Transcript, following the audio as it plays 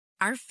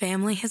Our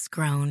family has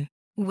grown.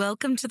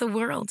 Welcome to the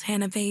world,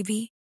 Hannah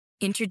baby.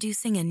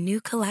 Introducing a new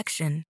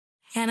collection,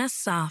 Hannah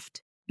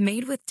Soft,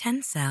 made with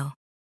Tencel.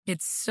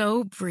 It's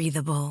so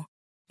breathable,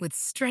 with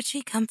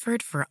stretchy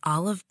comfort for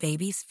all of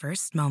baby's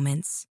first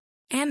moments.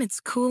 And it's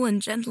cool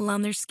and gentle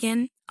on their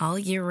skin all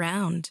year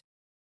round.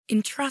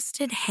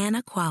 Entrusted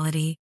Hannah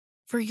quality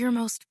for your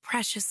most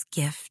precious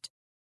gift.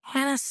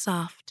 Hannah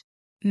Soft,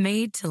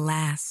 made to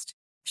last.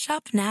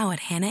 Shop now at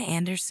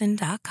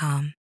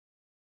hannahanderson.com.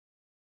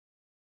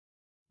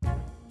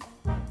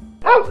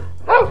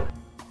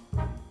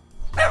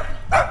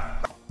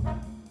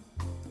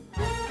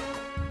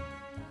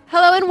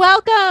 Hello and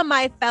welcome,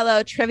 my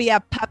fellow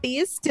trivia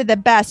puppies, to the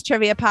best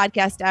trivia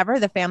podcast ever,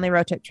 the Family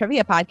Road Trip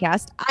Trivia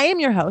Podcast. I am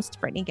your host,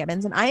 Brittany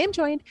Gibbons, and I am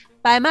joined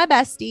by my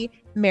bestie,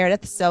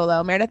 Meredith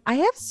Solo. Meredith, I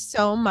have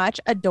so much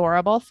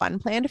adorable fun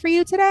planned for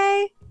you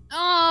today.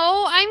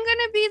 Oh, I'm going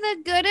to be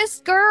the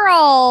goodest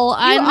girl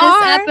on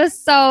this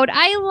episode.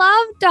 I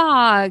love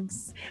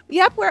dogs.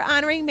 Yep, we're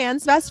honoring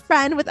man's best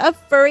friend with a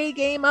furry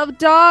game of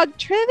dog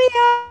trivia.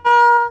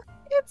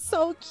 It's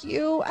so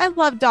cute. I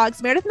love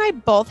dogs. Meredith and I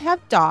both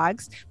have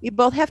dogs. We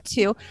both have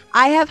two.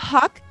 I have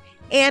Huck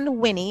and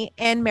Winnie,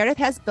 and Meredith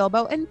has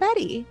Bilbo and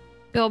Betty.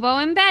 Bilbo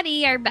and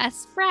Betty are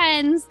best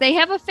friends. They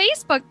have a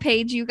Facebook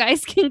page. You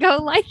guys can go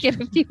like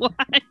it if you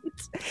want.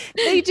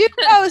 They do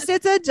post.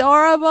 It's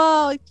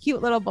adorable.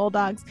 Cute little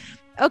bulldogs.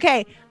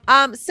 Okay.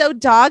 So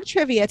dog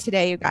trivia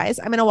today, you guys.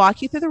 I'm going to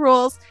walk you through the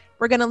rules.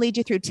 We're going to lead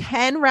you through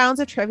 10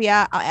 rounds of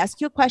trivia. I'll ask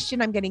you a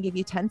question. I'm going to give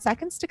you 10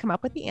 seconds to come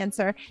up with the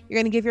answer. You're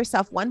going to give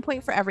yourself 1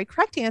 point for every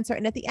correct answer.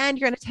 And at the end,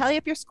 you're going to tally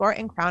up your score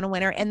and crown a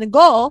winner. And the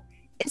goal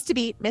is to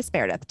beat Miss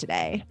Meredith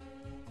today.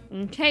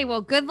 Okay,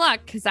 well, good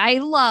luck, because I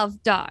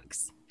love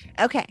dogs.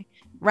 Okay,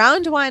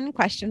 round one,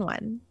 question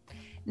one.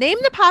 Name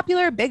the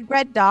popular big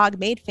red dog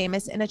made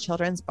famous in a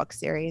children's book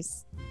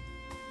series.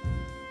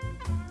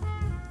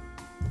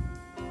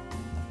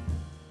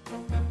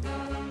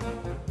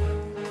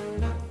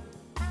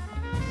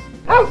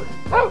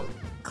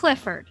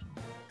 Clifford.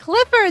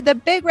 Clifford, the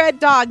big red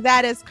dog.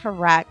 That is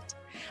correct.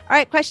 All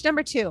right, question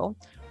number two.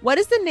 What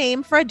is the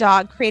name for a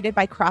dog created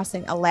by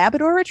crossing a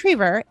Labrador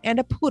Retriever and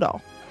a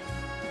poodle?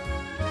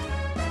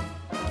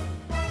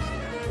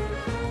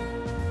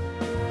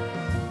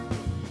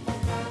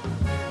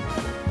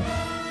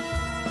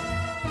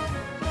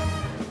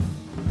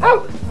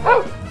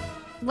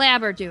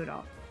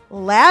 Labradoodle.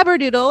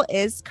 Labradoodle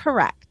is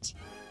correct.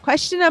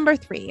 Question number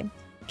three.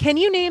 Can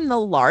you name the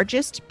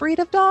largest breed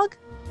of dog?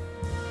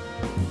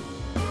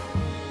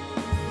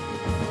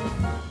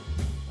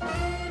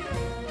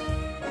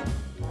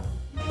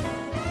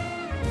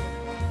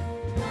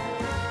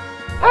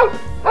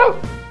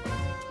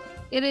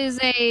 It is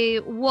a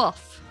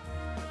wolf.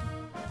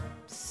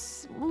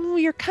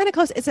 You're kind of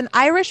close. It's an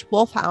Irish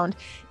wolfhound.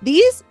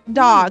 These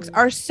dogs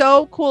are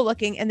so cool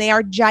looking and they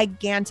are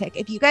gigantic.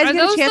 If you guys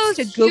get a chance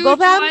to Google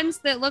them. Ones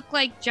that look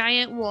like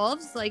giant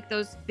wolves, like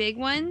those big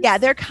ones? Yeah,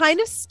 they're kind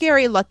of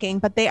scary looking,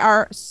 but they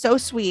are so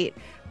sweet.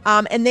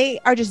 And they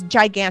are just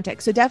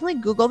gigantic. So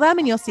definitely Google them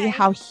and you'll see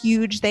how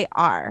huge they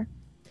are.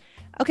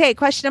 Okay,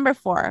 question number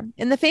four.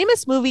 In the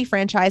famous movie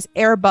franchise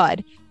Air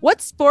Bud, what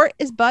sport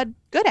is Bud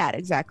good at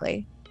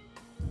exactly?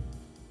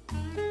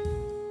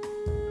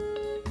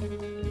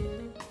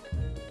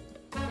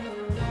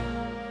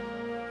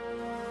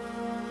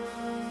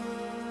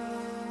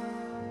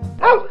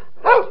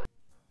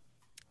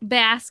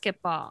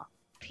 Basketball.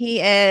 He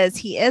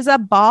is a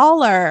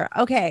baller.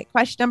 Okay,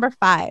 question number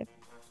five.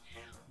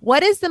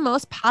 What is the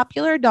most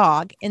popular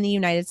dog in the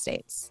United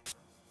States?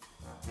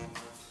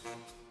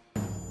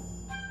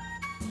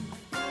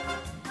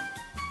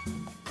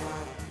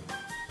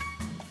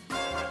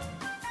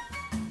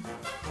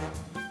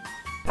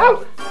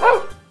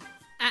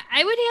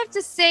 I would have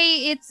to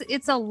say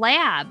it's a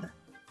lab.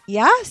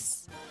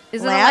 Yes.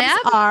 Is it Labs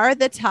a lab? are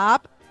the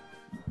top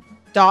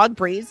dog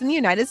breeds in the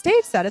United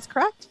States. That is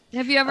correct.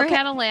 Have you ever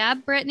had a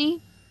lab,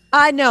 Brittany?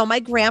 No, my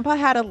grandpa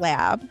had a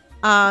lab.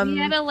 We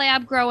had a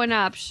lab growing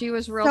up. She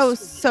was real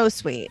so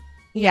sweet.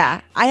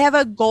 Yeah. I have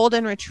a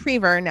golden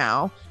retriever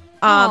now.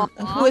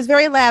 Who is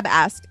very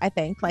lab-esque, I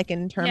think, like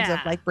in terms of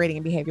like breeding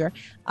and behavior.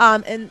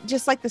 And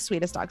just like the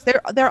sweetest dogs.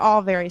 They're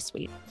all very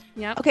sweet.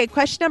 Yep. Okay,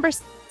 question number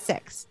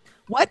 6.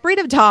 What breed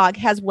of dog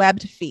has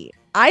webbed feet?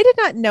 I did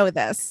not know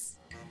this.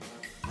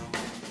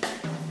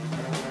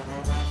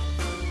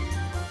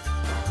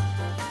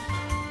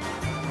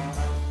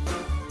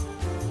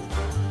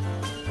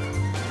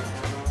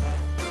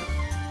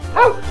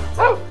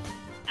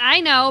 I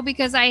know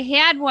because I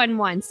had one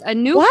once, a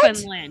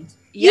Newfoundland. What?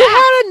 You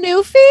had a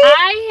Newfie?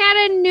 I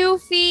had a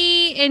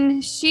Newfie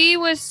and she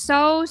was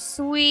so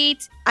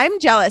sweet. I'm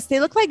jealous. They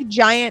look like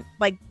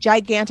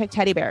gigantic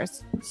teddy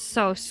bears.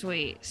 So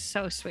sweet.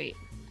 So sweet.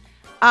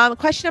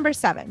 Question number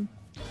 7.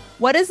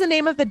 What is the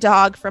name of the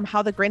dog from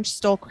How the Grinch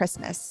Stole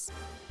Christmas?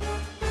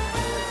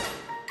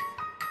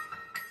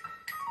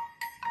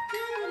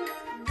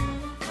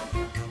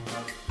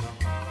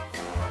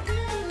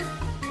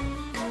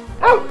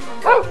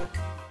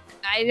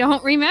 I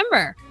don't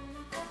remember.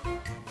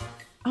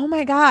 Oh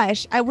my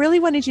gosh. I really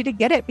wanted you to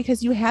get it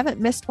because you haven't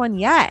missed one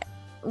yet.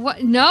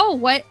 What? No.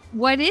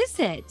 What is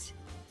it?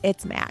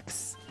 It's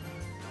Max.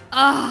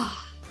 Oh.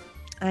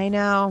 I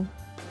know.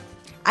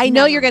 I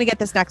know you're going to get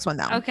this next one,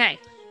 though. Okay.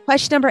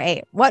 Question number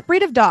 8. What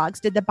breed of dogs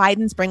did the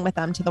Bidens bring with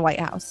them to the White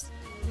House?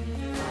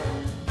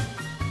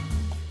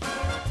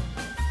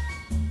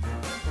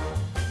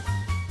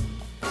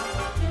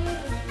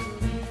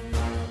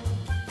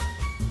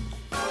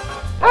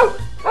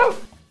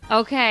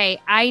 Okay.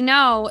 I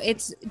know.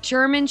 It's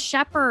German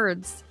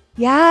Shepherds.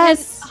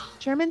 Yes.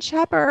 German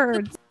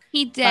Shepherds.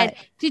 He did. But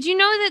did you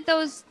know that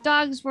those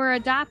dogs were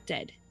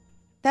adopted?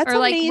 That's or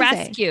amazing. like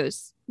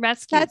rescues?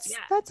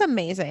 That's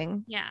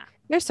amazing. Yeah.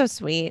 You're so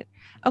sweet.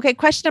 Okay,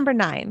 question number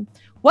 9.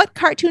 What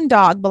cartoon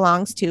dog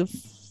belongs to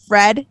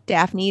Fred,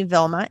 Daphne,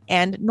 Vilma,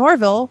 and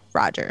Norville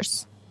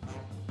Rogers?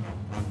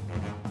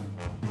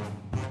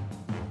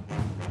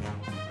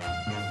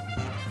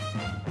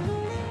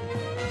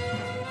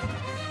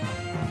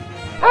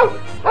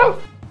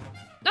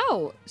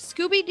 Oh,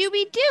 Scooby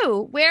Dooby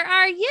Doo, where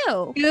are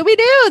you?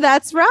 Scooby-Doo,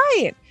 that's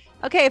right.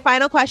 Okay,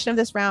 final question of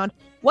this round.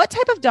 What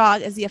type of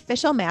dog is the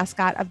official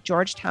mascot of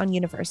Georgetown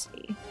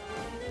University?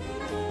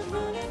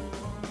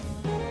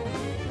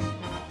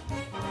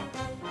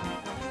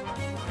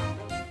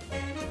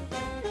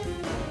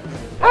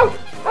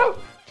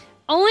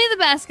 Only the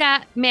best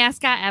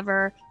mascot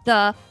ever,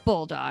 the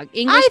bulldog.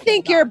 I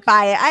think you're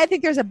biased. I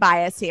think there's a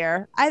bias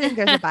here.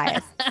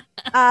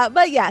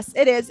 But yes,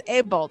 it is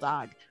a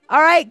bulldog.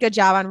 All right, good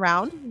job on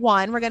round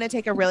 1. We're going to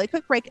take a really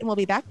quick break and we'll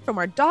be back for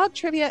more dog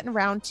trivia in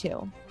round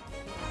 2.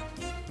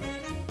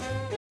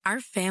 Our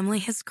family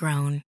has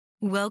grown.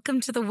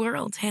 Welcome to the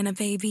world, Hannah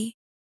baby.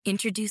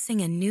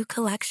 Introducing a new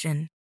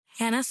collection,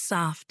 Hannah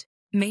Soft,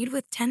 made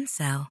with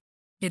Tencel.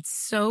 It's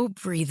so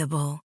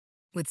breathable,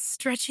 with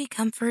stretchy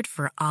comfort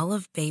for all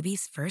of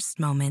baby's first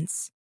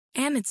moments.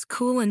 And it's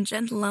cool and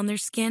gentle on their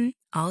skin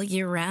all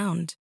year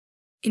round.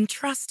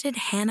 Entrusted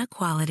Hannah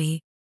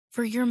quality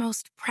for your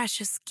most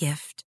precious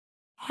gift.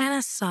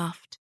 Hannah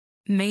Soft,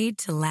 made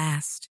to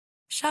last.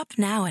 Shop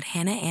now at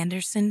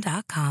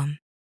hannahanderson.com.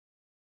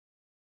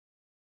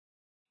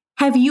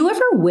 Have you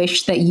ever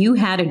wished that you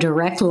had a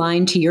direct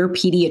line to your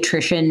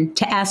pediatrician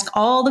to ask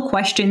all the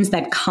questions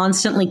that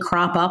constantly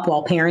crop up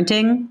while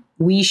parenting?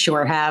 We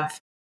sure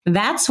have.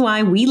 That's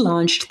why we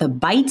launched the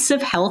Bites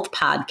of Health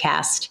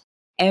podcast.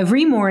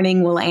 Every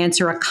morning, we'll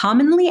answer a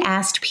commonly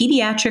asked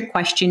pediatric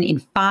question in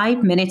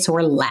 5 minutes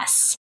or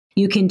less.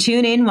 You can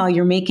tune in while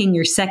you're making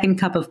your second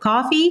cup of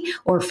coffee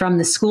or from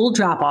the school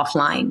drop-off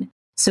line.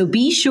 So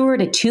be sure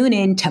to tune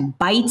in to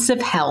Bites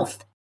of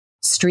Health,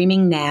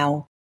 streaming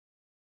now.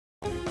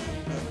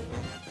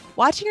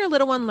 Watching your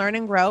little one learn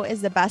and grow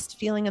is the best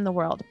feeling in the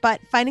world,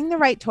 but finding the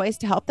right toys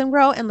to help them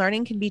grow and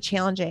learning can be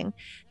challenging.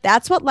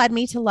 That's what led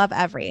me to Love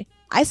Every.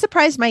 I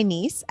surprised my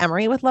niece,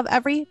 Emery, with Love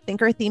Every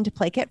thinker-themed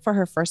play kit for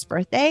her first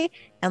birthday.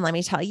 And let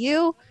me tell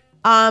you,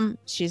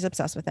 she's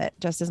obsessed with it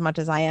just as much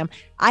as I am.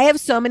 I have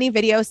so many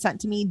videos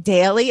sent to me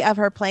daily of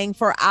her playing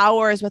for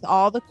hours with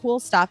all the cool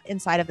stuff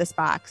inside of this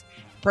box.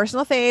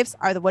 Personal faves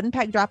are the wooden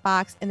peg drop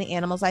box and the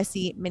Animals I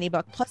See mini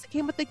book. Plus, it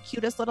came with the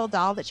cutest little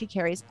doll that she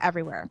carries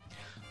everywhere.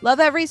 Love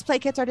Every's play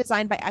kits are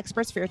designed by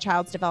experts for your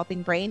child's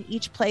developing brain.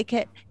 Each play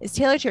kit is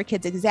tailored to your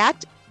kid's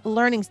exact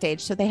learning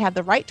stage, so they have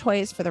the right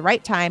toys for the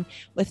right time,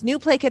 with new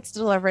play kits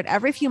delivered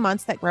every few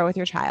months that grow with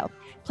your child.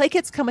 Play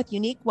kits come with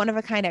unique,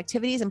 one-of-a-kind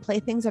activities and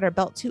playthings that are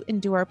built to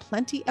endure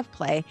plenty of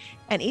play.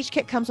 And each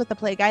kit comes with a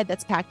play guide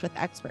that's packed with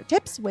expert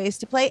tips, ways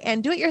to play,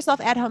 and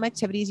do-it-yourself at-home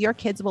activities your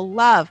kids will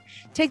love.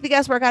 Take the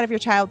guesswork out of your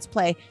child's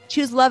play.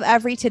 Choose Love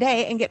Every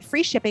today and get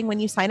free shipping when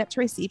you sign up to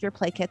receive your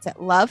play kits at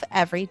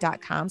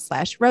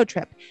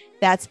loveevery.com/roadtrip.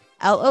 That's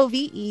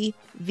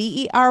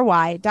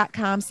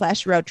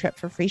lovevery.com/roadtrip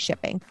for free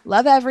shipping.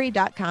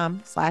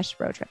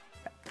 loveevery.com/roadtrip.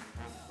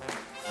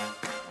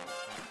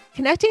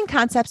 Connecting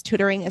Concepts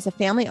Tutoring is a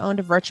family-owned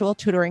virtual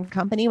tutoring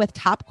company with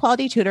top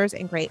quality tutors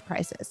and great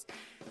prices.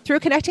 Through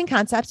Connecting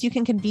Concepts, you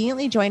can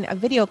conveniently join a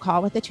video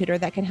call with a tutor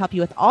that can help you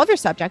with all of your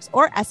subjects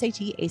or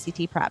SAT,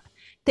 ACT prep.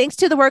 Thanks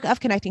to the work of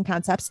Connecting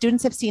Concepts,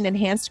 students have seen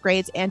enhanced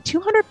grades and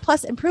 200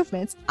 plus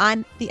improvements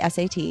on the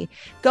SAT.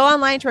 Go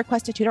online to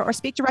request a tutor or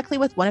speak directly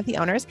with one of the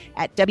owners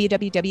at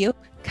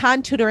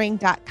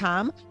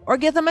www.contutoring.com or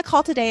give them a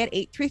call today at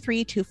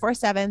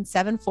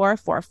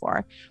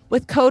 833-247-7444.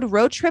 With code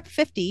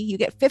ROADTRIP50, you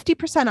get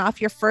 50%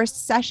 off your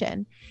first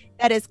session.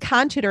 That is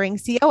Contutoring,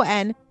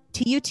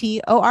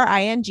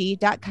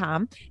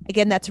 CONTUTORING.com.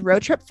 Again, that's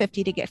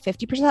ROADTRIP50 to get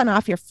 50%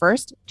 off your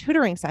first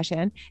tutoring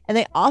session. And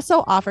they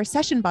also offer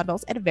session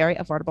bundles at very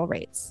affordable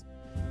rates.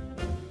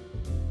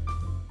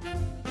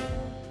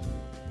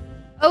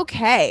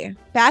 Okay,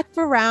 back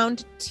for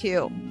round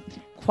 2.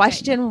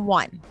 Question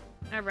 1.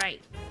 All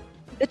right.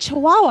 The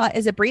Chihuahua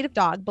is a breed of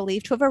dog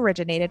believed to have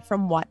originated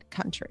from what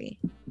country?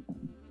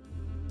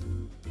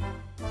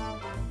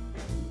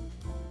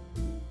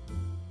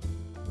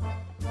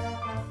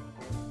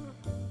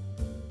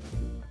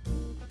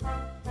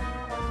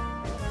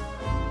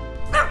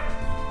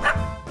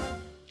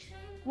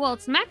 Well,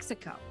 it's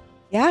Mexico.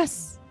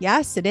 Yes.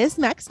 Yes, it is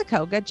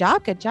Mexico. Good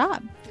job. Good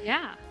job.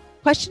 Yeah.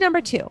 Question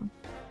number 2.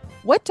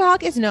 What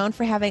dog is known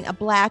for having a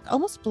black,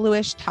 almost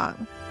bluish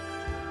tongue?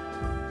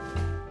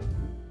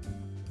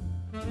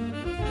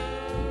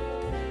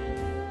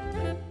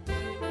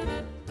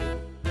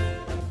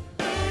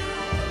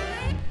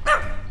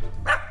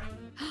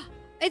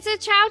 It's a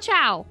Chow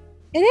Chow.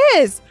 It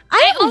is.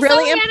 I'm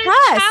really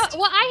impressed.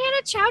 I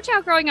had a Chow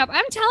Chow growing up.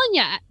 I'm telling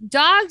you,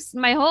 dogs,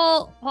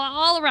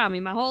 all around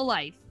me, my whole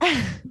life.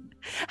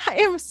 I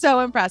am so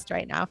impressed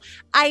right now.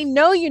 I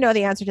know you know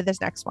the answer to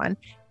this next one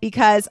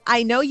because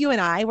I know you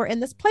and I were in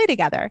this play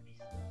together.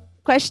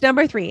 Question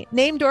number 3.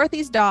 Name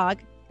Dorothy's dog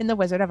in The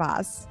Wizard of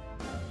Oz.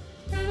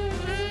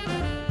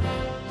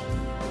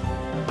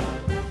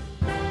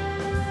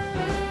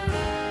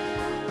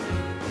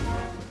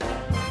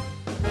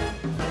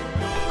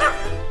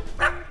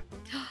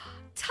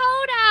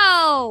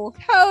 Toto.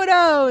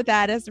 Toto.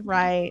 That is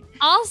right.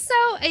 Also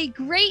a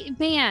great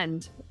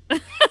band.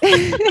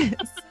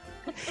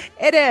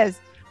 It is.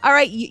 All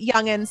right,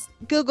 youngins,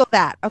 Google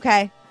that.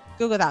 Okay.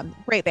 Google that.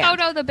 Great band.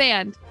 Toto the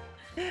band.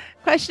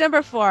 Question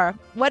number 4.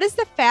 What is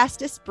the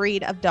fastest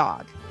breed of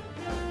dog?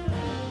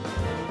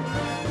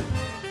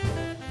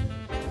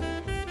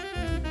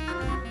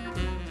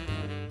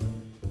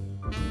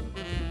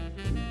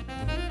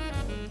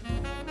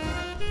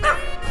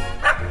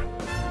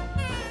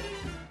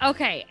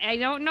 Okay, I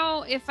don't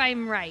know if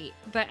I'm right,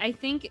 but I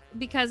think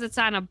because it's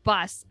on a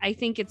bus, I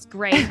think it's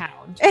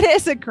Greyhound. It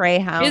is a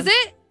Greyhound. Is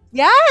it?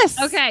 Yes.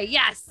 Okay,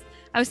 yes.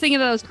 I was thinking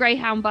of those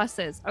Greyhound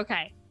buses.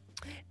 Okay.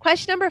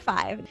 Question number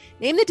 5.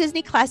 Name the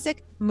Disney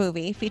classic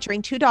movie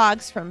featuring 2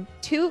 dogs from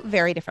 2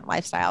 very different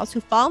lifestyles who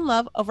fall in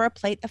love over a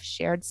plate of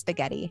shared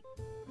spaghetti.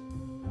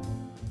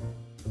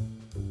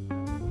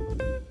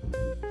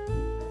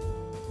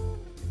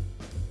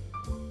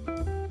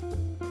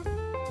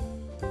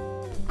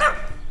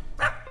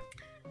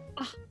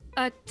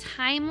 A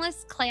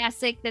timeless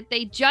classic that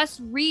they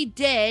just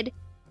redid,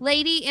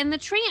 Lady and the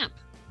Tramp.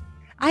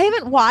 I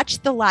haven't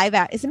watched the live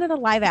Isn't it a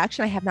live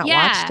action? I have not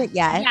watched it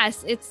yet.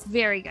 Yes, it's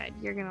very good.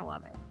 You're going to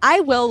love it.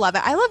 I will love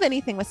it. I love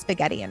anything with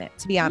spaghetti in it,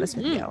 to be honest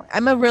with you.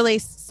 I'm a really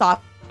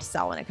soft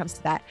sell when it comes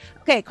to that.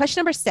 Okay,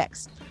 question number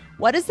 6.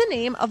 What is the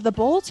name of the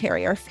bull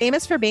terrier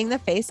famous for being the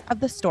face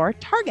of the store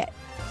Target?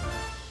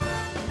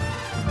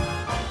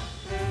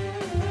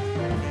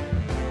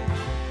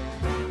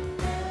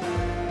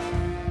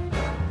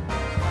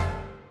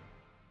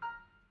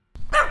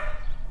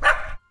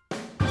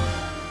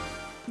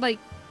 Like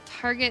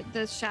Target,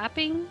 the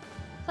shopping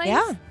place?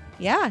 Yeah,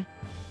 yeah.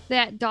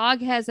 That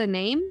dog has a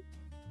name?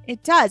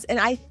 It does. And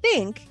I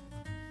think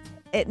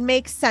it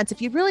makes sense.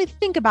 If you really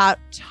think about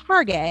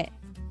Target,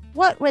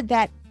 what would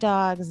that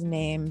dog's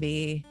name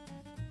be?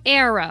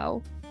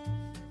 Arrow.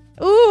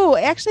 Ooh,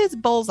 actually it's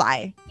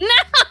Bullseye.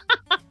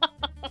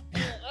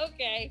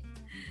 Okay.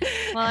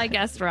 Well, I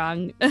guessed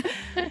wrong.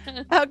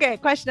 Okay,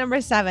 question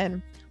number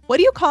 7. What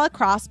do you call a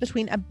cross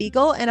between a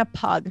beagle and a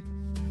pug?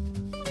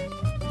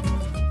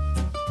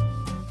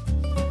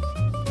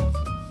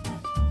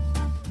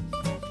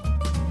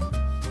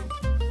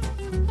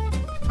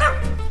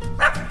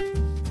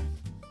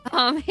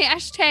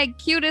 Hashtag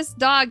cutest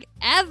dog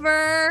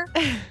ever.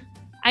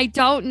 I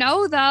don't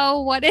know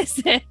though. What is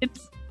it?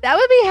 That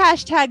would be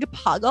hashtag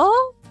Puggle.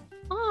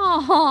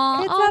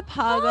 Oh, It's a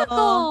Puggle.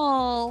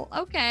 Puggle.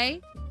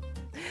 Okay.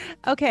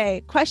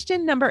 Okay,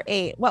 question number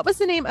 8. What was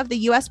the name of the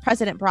U.S.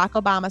 President Barack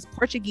Obama's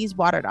Portuguese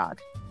water dog?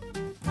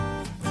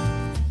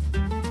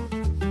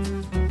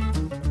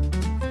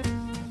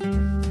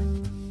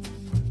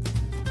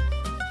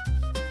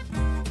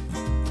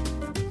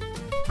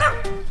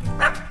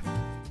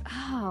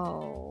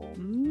 Oh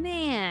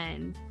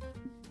man,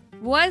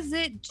 was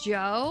it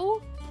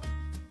Joe?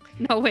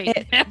 No, wait.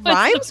 It that was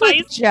rhymes the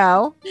with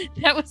Joe.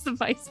 That was the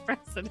vice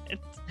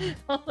president.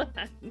 Hold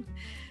on.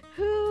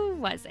 Who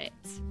was it?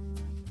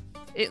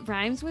 It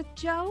rhymes with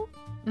Joe?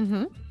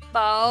 Mm-hmm.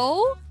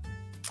 Bo?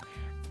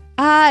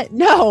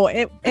 No,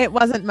 it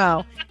wasn't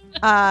Mo.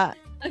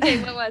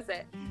 Okay, what was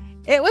it?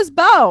 It was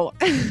Bo.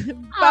 Bo,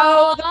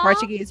 the Aw.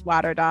 Portuguese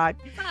water dog.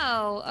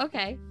 Oh,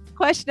 okay.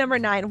 Question number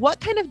 9. What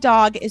kind of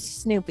dog is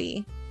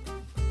Snoopy?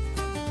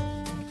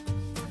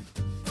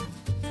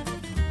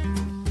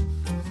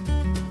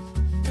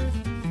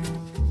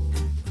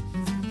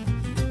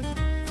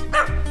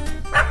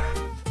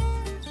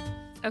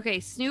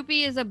 Okay,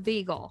 Snoopy is a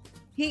beagle.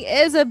 He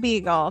is a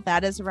beagle.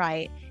 That is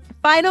right.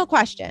 Final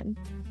question.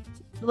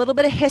 A little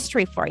bit of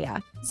history for you.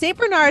 St.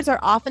 Bernards are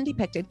often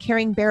depicted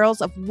carrying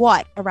barrels of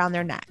what around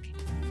their neck?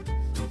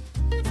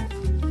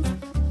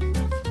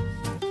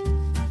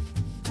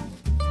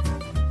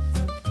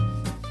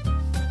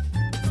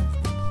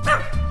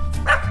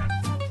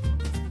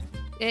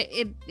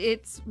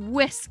 It's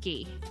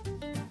whiskey.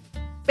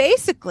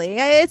 Basically,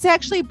 it's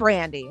actually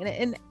brandy.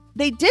 And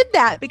they did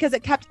that because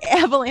it kept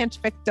avalanche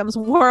victims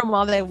warm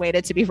while they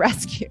waited to be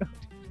rescued.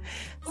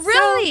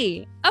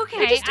 Really? Okay.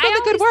 They're just doing I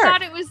the good always work.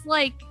 thought it was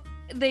like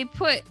they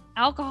put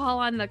alcohol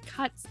on the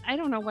cuts. I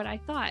don't know what I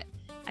thought.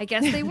 I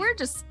guess they were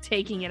just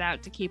taking it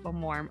out to keep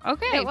them warm.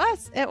 Okay. It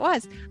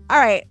was. All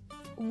right.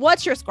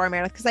 What's your score,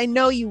 Meredith? Because I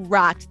know you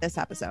rocked this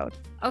episode.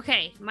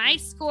 Okay. My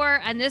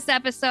score on this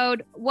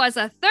episode was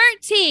a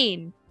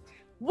 13.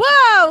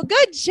 Whoa,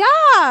 good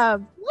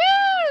job. Woo!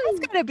 That's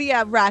going to be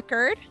a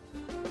record.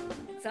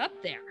 It's up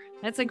there.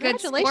 That's a good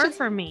score Congratulations.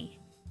 for me.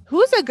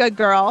 Who's a good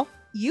girl?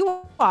 You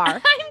are.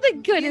 I'm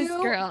the goodest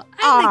You girl.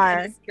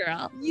 are. The goodest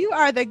girl. You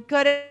are the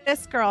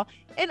goodest girl.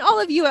 And all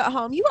of you at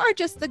home, you are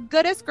just the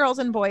goodest girls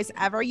and boys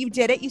ever. You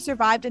did it. You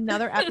survived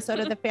another episode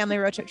of the Family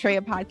Road Trip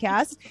Trivia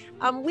podcast.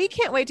 We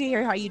can't wait to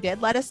hear how you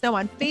did. Let us know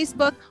on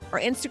Facebook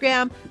or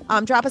Instagram.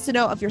 Drop us a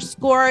note of your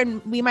score,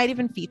 and we might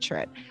even feature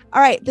it.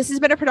 All right. This has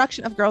been a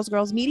production of Girls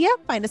Girls Media.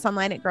 Find us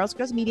online at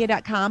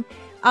girlsgirlsmedia.com.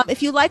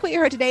 If you like what you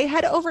heard today,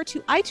 head over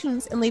to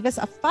iTunes and leave us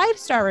a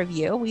 5-star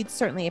review. We'd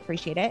certainly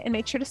appreciate it. And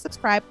make sure to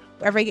subscribe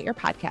wherever you get your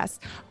podcasts.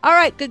 All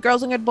right, good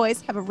girls and good boys.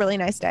 Have a really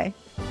nice day.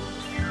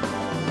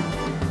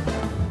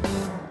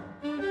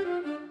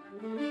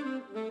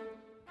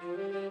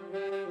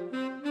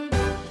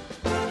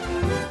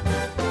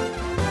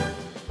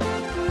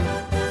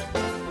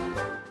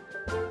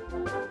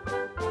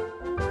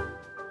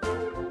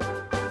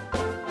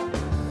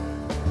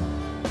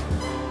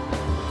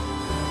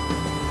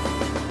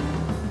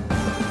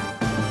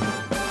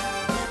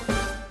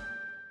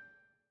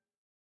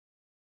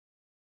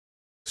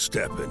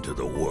 Step into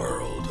the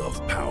world of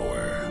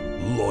power,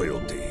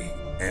 loyalty,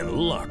 and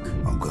luck.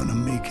 I'm gonna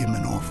make him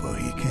an offer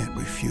he can't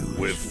refuse.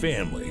 With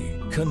family,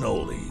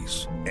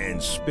 cannolis,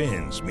 and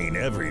spins mean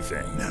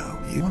everything.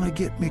 Now, you wanna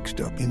get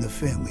mixed up in the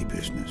family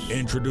business.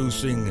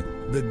 Introducing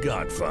The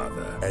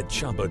Godfather at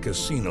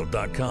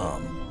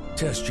ChumbaCasino.com.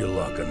 Test your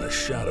luck in the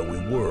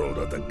shadowy world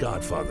of The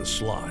Godfather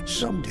slot.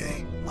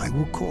 Someday, I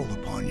will call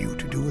upon you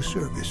to do a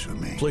service for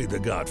me. Play The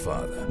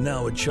Godfather,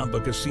 now at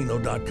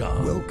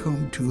ChumbaCasino.com.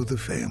 Welcome to the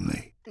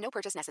family. No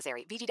purchase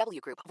necessary.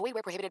 VGW Group. Void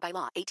where prohibited by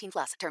law.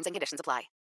 18+. Terms and conditions apply.